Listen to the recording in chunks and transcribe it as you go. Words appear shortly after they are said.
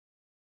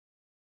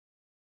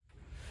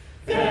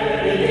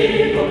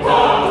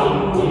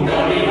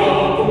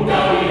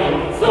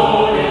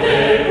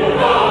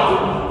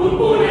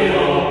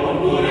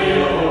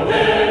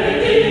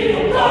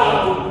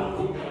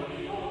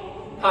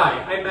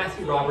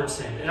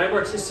Robertson, and I'm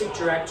Artistic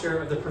Director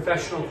of the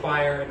Professional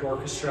Choir and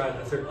Orchestra,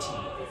 the 13.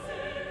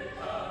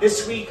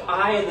 This week,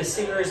 I and the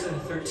singers of the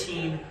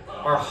 13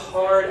 are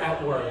hard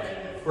at work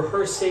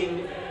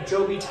rehearsing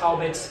Joby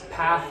Talbot's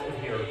Path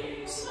of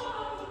Miracles.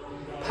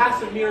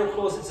 Path of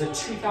Miracles is a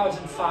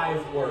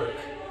 2005 work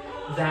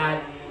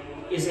that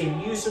is a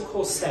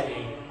musical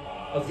setting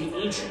of the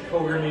ancient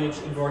pilgrimage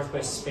in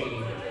northwest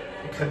Spain,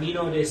 the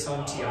Camino de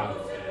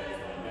Santiago.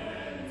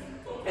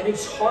 And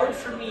it's hard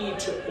for me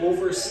to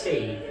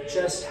overstate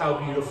just how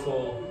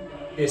beautiful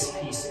this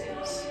piece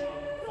is.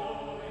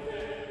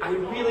 I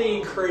really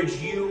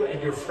encourage you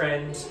and your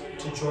friends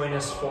to join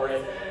us for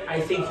it. I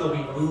think you'll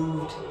be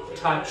moved,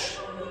 touched,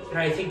 and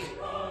I think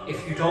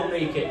if you don't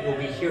make it, you'll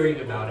be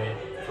hearing about it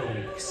for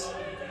weeks.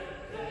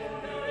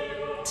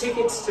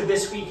 Tickets to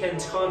this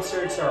weekend's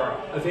concerts are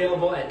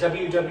available at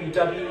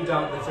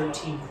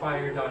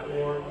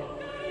www.the13choir.org.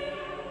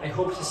 I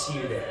hope to see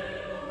you there.